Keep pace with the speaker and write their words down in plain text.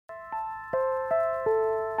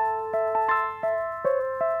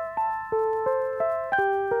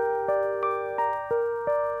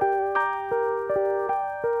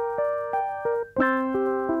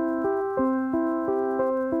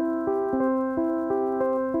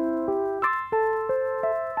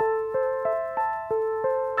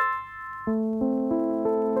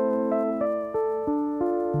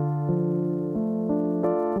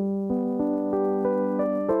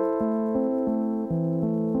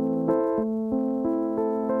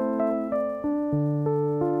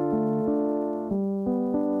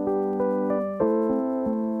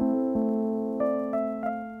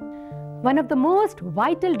one of the most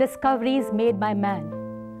vital discoveries made by man,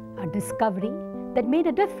 a discovery that made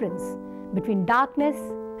a difference between darkness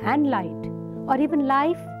and light, or even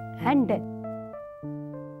life and death.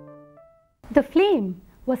 The flame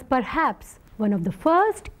was perhaps one of the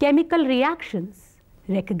first chemical reactions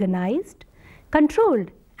recognized,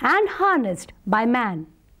 controlled and harnessed by man,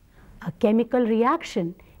 a chemical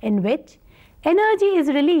reaction in which energy is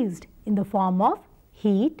released in the form of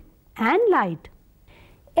heat and light.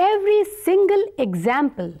 Every single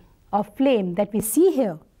example of flame that we see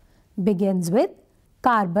here begins with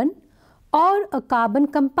carbon or a carbon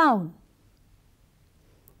compound.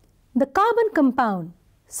 The carbon compound,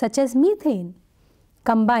 such as methane,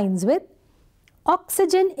 combines with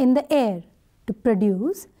oxygen in the air to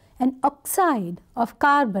produce an oxide of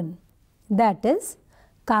carbon, that is,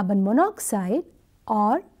 carbon monoxide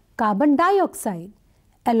or carbon dioxide,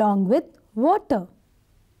 along with water.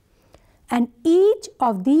 And each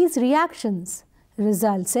of these reactions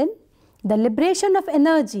results in the liberation of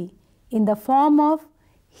energy in the form of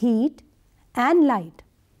heat and light.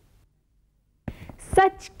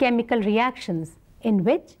 Such chemical reactions in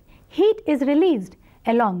which heat is released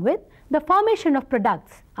along with the formation of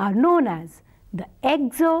products are known as the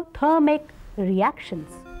exothermic reactions.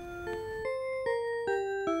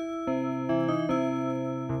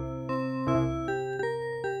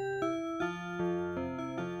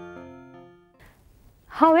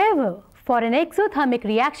 However, for an exothermic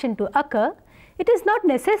reaction to occur, it is not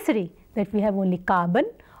necessary that we have only carbon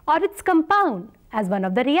or its compound as one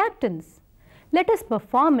of the reactants. Let us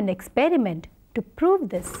perform an experiment to prove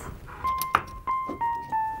this.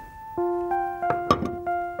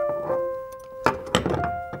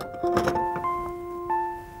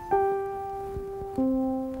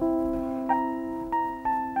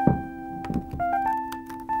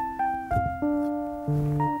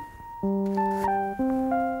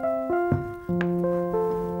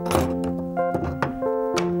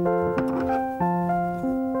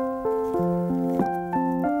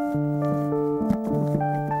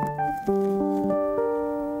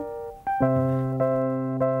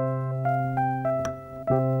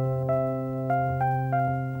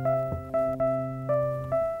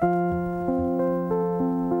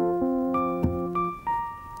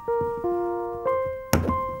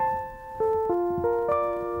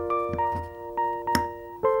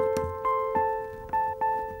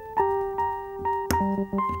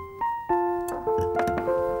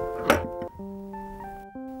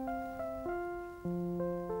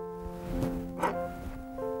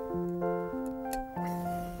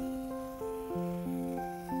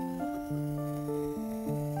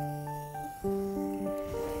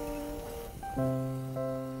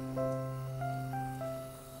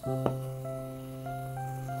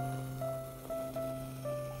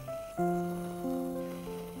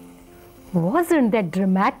 Wasn't that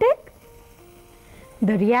dramatic?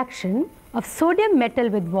 The reaction of sodium metal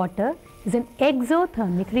with water is an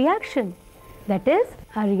exothermic reaction, that is,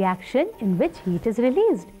 a reaction in which heat is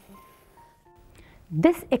released.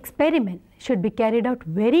 This experiment should be carried out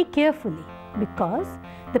very carefully because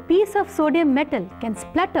the piece of sodium metal can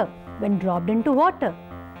splutter when dropped into water,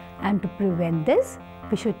 and to prevent this,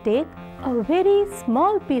 we should take a very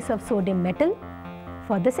small piece of sodium metal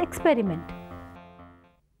for this experiment.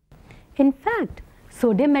 In fact,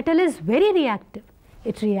 sodium metal is very reactive.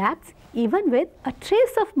 It reacts even with a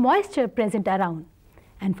trace of moisture present around,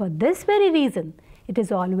 and for this very reason, it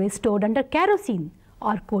is always stored under kerosene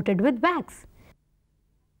or coated with wax.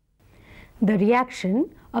 The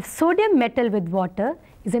reaction of sodium metal with water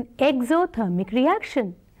is an exothermic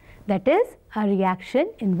reaction, that is, a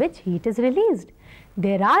reaction in which heat is released.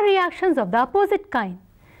 There are reactions of the opposite kind.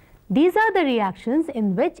 These are the reactions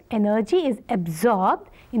in which energy is absorbed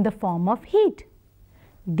in the form of heat.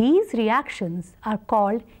 These reactions are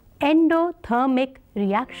called endothermic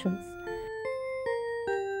reactions.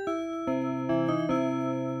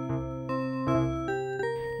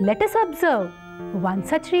 Let us observe one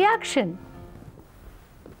such reaction.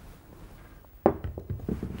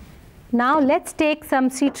 Now let's take some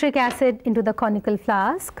citric acid into the conical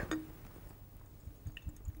flask.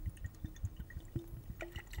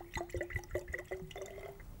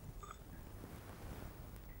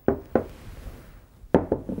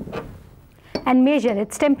 And measure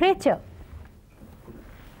its temperature.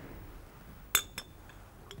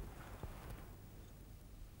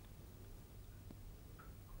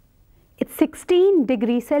 It's 16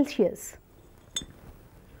 degrees Celsius.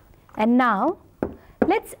 And now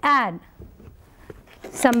let's add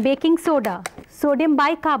some baking soda, sodium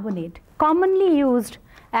bicarbonate, commonly used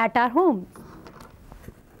at our homes.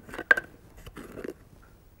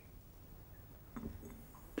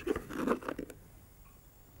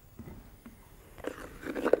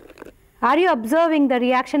 Are you observing the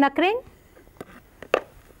reaction occurring?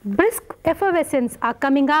 Brisk effervescence are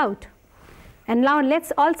coming out. And now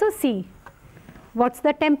let's also see what's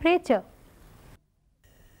the temperature.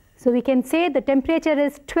 So we can say the temperature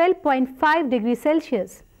is 12.5 degrees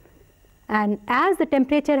Celsius. And as the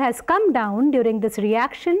temperature has come down during this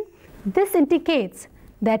reaction, this indicates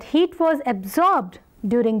that heat was absorbed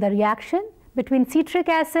during the reaction between citric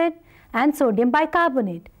acid and sodium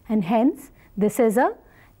bicarbonate, and hence this is a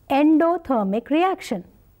endothermic reaction.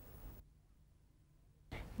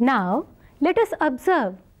 Now let us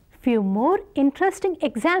observe few more interesting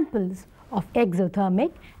examples of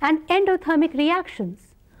exothermic and endothermic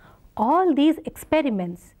reactions. All these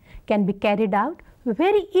experiments can be carried out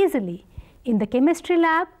very easily in the chemistry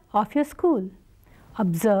lab of your school.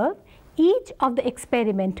 Observe each of the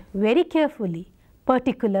experiment very carefully,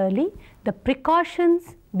 particularly the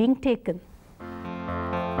precautions being taken.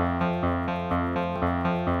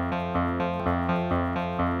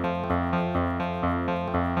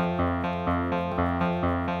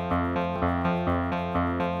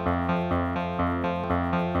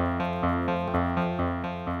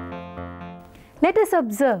 Let us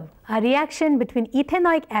observe a reaction between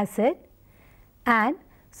ethanoic acid and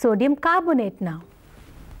sodium carbonate now.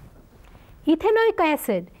 Ethanoic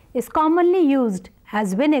acid is commonly used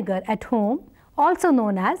as vinegar at home, also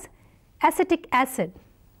known as acetic acid,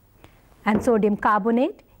 and sodium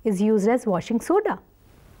carbonate is used as washing soda.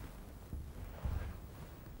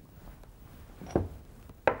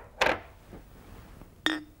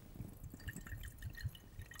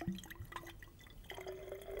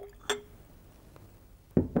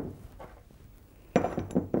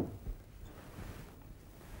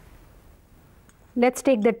 Let's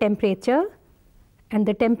take the temperature, and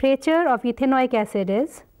the temperature of ethanoic acid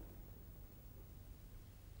is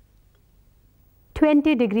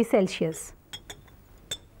 20 degrees Celsius.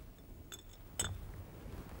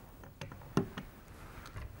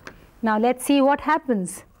 Now let's see what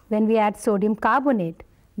happens when we add sodium carbonate,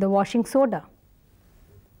 the washing soda.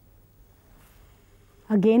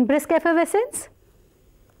 Again brisk effervescence.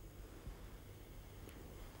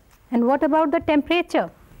 And what about the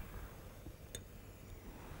temperature?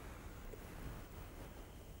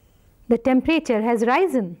 The temperature has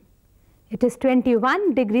risen. It is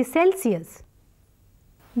 21 degrees Celsius.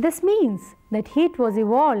 This means that heat was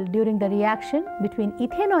evolved during the reaction between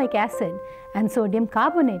ethanoic acid and sodium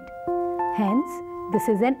carbonate. Hence, this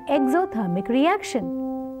is an exothermic reaction.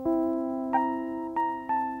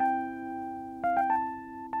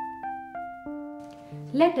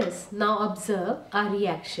 Let us now observe a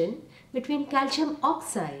reaction between calcium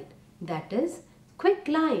oxide, that is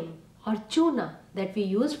quicklime or tuna that we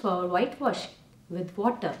use for whitewashing, with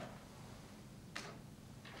water.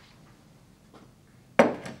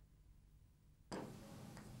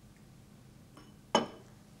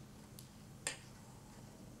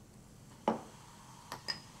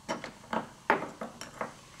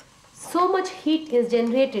 So much heat is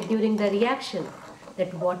generated during the reaction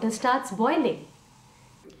that water starts boiling.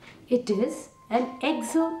 It is an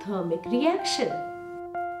exothermic reaction.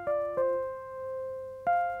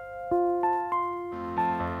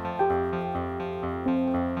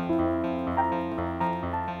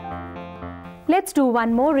 Let's do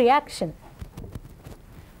one more reaction.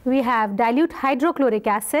 We have dilute hydrochloric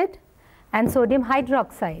acid and sodium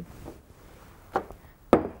hydroxide.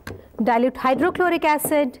 Dilute hydrochloric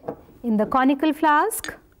acid in the conical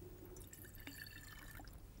flask,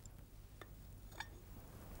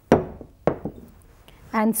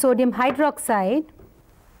 and sodium hydroxide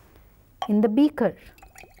in the beaker.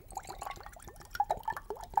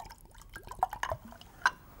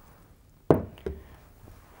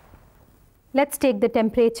 Let's take the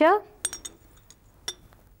temperature.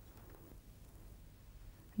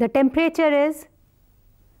 The temperature is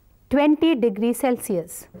 20 degrees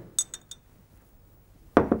Celsius.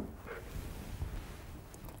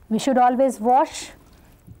 We should always wash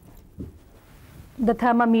the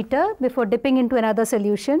thermometer before dipping into another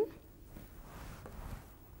solution.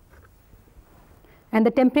 And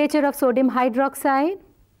the temperature of sodium hydroxide,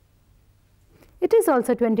 it is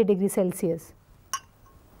also 20 degrees Celsius.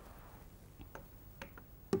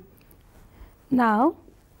 Now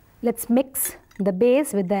let's mix the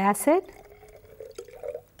base with the acid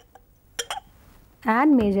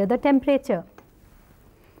and measure the temperature.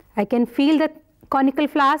 I can feel the conical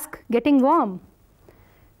flask getting warm,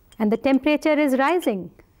 and the temperature is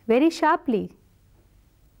rising very sharply.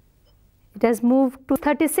 It has moved to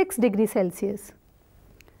 36 degrees Celsius.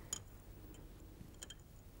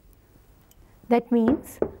 That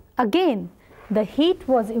means again the heat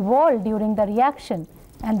was evolved during the reaction,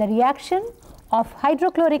 and the reaction of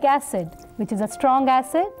hydrochloric acid, which is a strong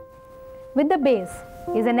acid, with the base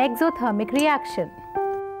is an exothermic reaction.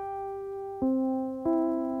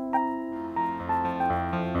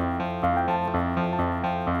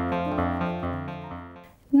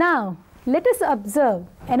 Now, let us observe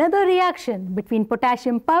another reaction between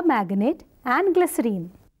potassium permanganate and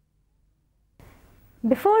glycerine.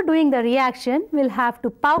 Before doing the reaction, we'll have to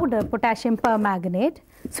powder potassium permanganate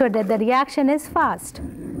so that the reaction is fast.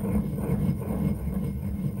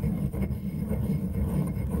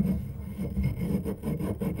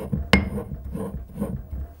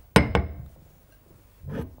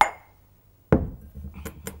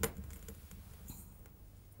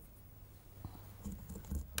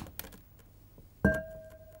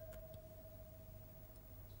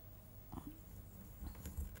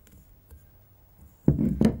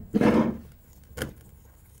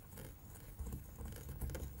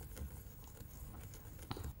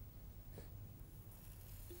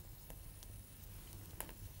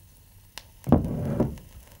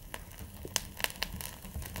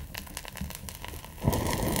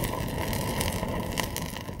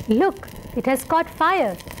 Look, it has caught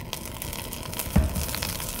fire.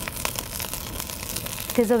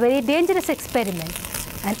 It is a very dangerous experiment,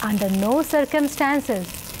 and under no circumstances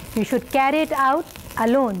you should carry it out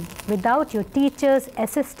alone without your teacher's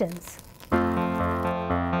assistance.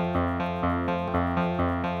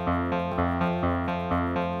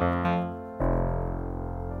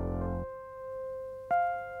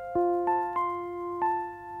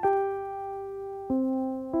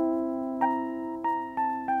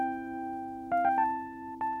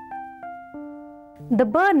 The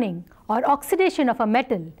burning or oxidation of a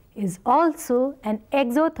metal is also an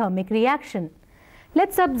exothermic reaction.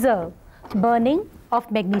 Let's observe burning of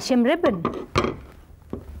magnesium ribbon.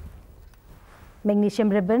 Magnesium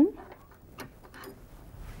ribbon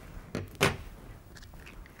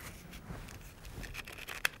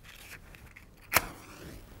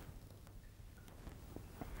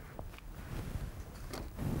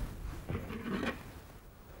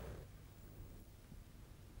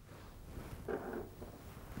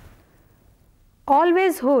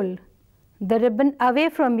always hold the ribbon away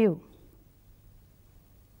from you.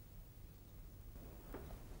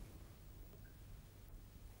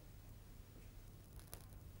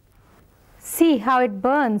 See how it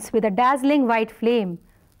burns with a dazzling white flame,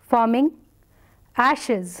 forming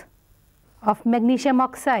ashes of magnesium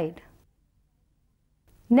oxide.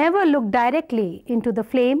 Never look directly into the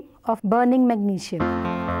flame of burning magnesium.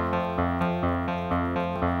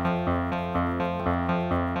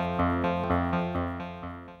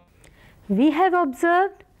 We have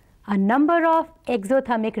observed a number of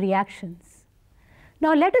exothermic reactions.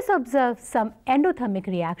 Now let us observe some endothermic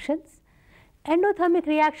reactions. Endothermic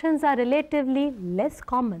reactions are relatively less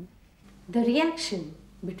common. The reaction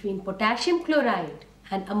between potassium chloride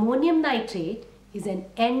and ammonium nitrate is an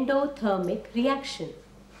endothermic reaction.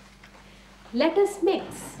 Let us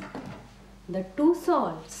mix the two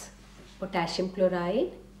salts, potassium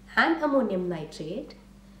chloride and ammonium nitrate,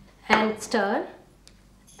 and stir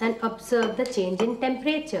and observe the change in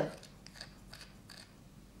temperature.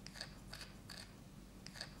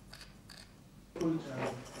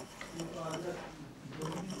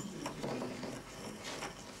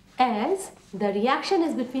 As the reaction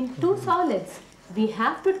is between two solids, we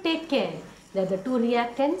have to take care that the two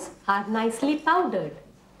reactants are nicely powdered.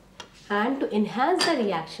 And to enhance the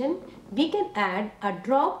reaction, we can add a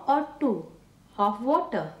drop or two of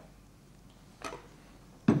water.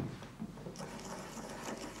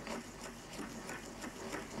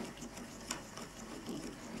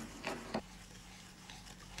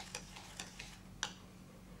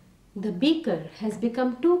 The beaker has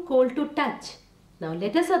become too cold to touch. Now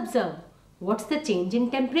let us observe what's the change in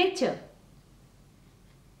temperature.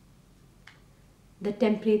 The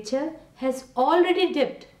temperature has already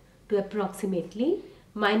dipped to approximately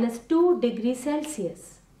 -2 degrees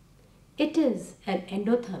Celsius. It is an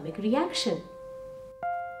endothermic reaction.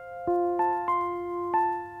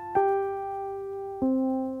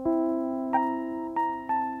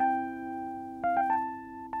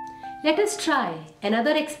 Let us try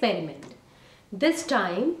another experiment. This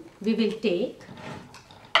time we will take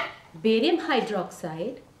barium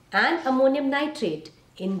hydroxide and ammonium nitrate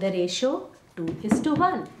in the ratio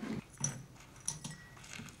 2:1.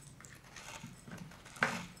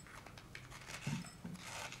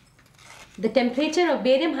 The temperature of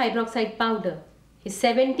barium hydroxide powder is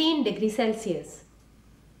 17 degrees Celsius.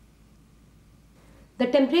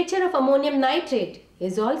 The temperature of ammonium nitrate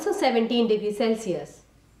is also 17 degrees Celsius.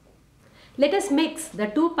 Let us mix the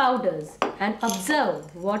two powders and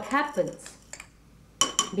observe what happens.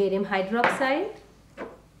 barium hydroxide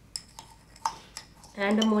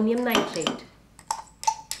and ammonium nitrate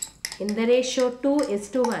in the ratio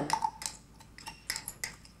 2:1.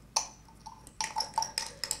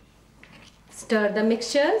 Stir the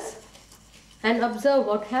mixtures and observe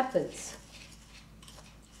what happens.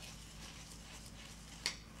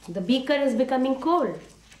 The beaker is becoming cold.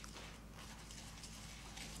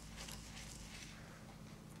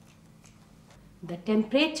 The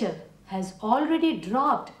temperature has already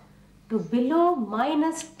dropped to below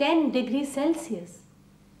 -10 degrees Celsius.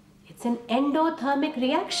 It's an endothermic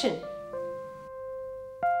reaction.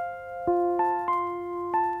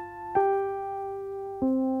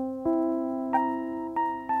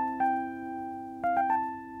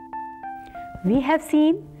 We have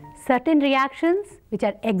seen certain reactions which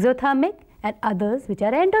are exothermic and others which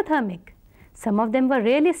are endothermic. Some of them were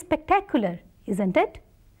really spectacular, isn't it?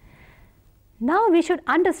 Now we should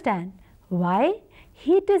understand why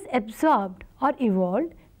heat is absorbed or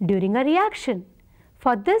evolved during a reaction.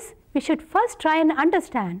 For this, we should first try and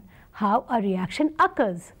understand how a reaction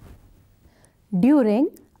occurs. During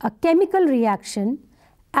a chemical reaction,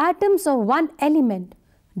 atoms of one element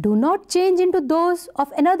do not change into those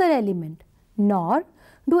of another element, nor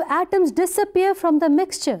do atoms disappear from the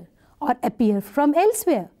mixture or appear from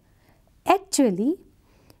elsewhere. Actually,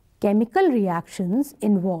 chemical reactions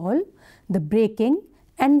involve the breaking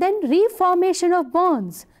and then reformation of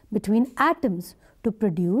bonds between atoms to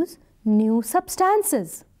produce new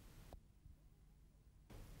substances.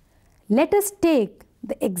 Let us take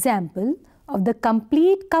the example of the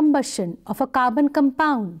complete combustion of a carbon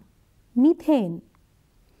compound, methane.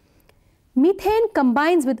 Methane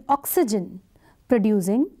combines with oxygen,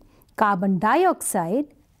 producing carbon dioxide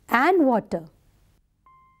and water.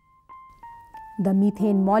 The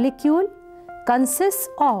methane molecule consists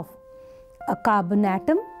of a carbon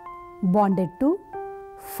atom bonded to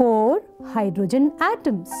 4 hydrogen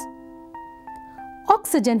atoms.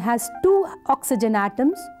 Oxygen has 2 oxygen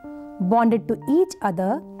atoms bonded to each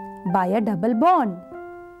other by a double bond.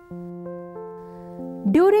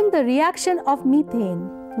 During the reaction of methane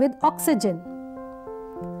with oxygen,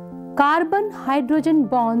 carbon-hydrogen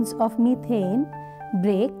bonds of methane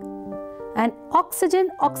break and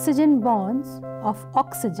oxygen-oxygen bonds of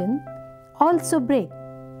oxygen also break.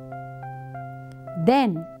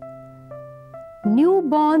 Then, new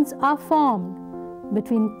bonds are formed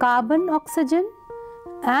between carbon-oxygen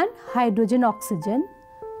and hydrogen-oxygen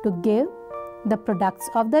to give the products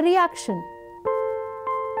of the reaction.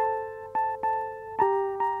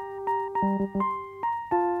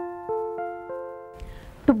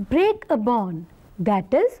 To break a bond,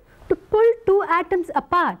 that is, to pull 2 atoms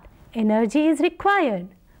apart, energy is required,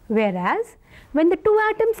 whereas when the 2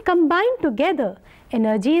 atoms combine together,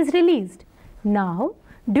 energy is released. Now,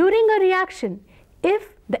 during a reaction,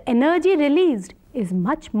 if the energy released is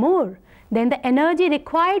much more than the energy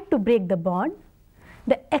required to break the bond,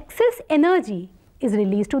 the excess energy is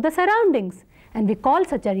released to the surroundings, and we call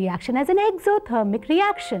such a reaction as an exothermic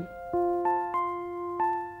reaction.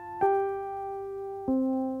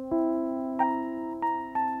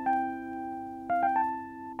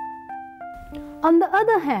 On the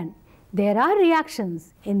other hand, there are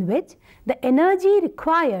reactions in which the energy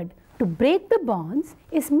required to break the bonds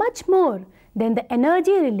is much more than the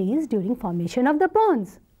energy released during formation of the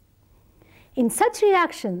bonds. In such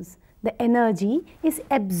reactions, the energy is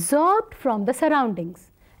absorbed from the surroundings,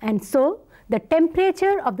 and so the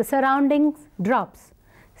temperature of the surroundings drops.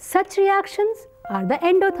 Such reactions are the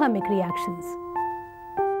endothermic reactions.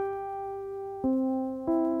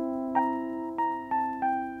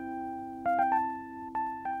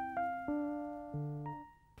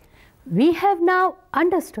 We have now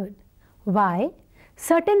understood why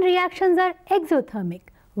certain reactions are exothermic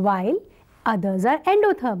while others are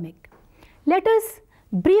endothermic. Let us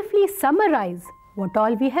briefly summarize what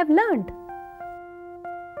all we have learned.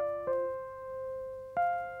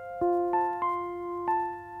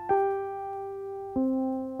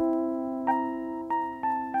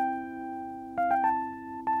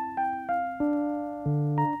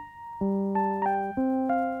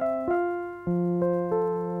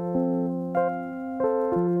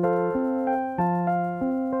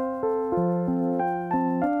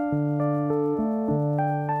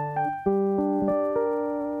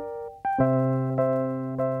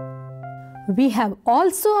 We have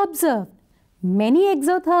also observed many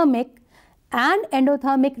exothermic and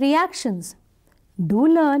endothermic reactions. Do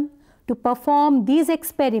learn to perform these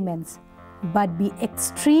experiments, but be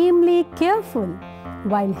extremely careful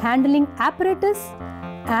while handling apparatus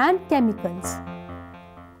and chemicals.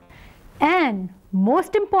 And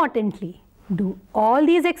most importantly, do all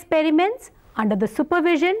these experiments under the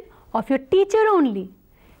supervision of your teacher only.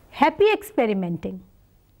 Happy experimenting!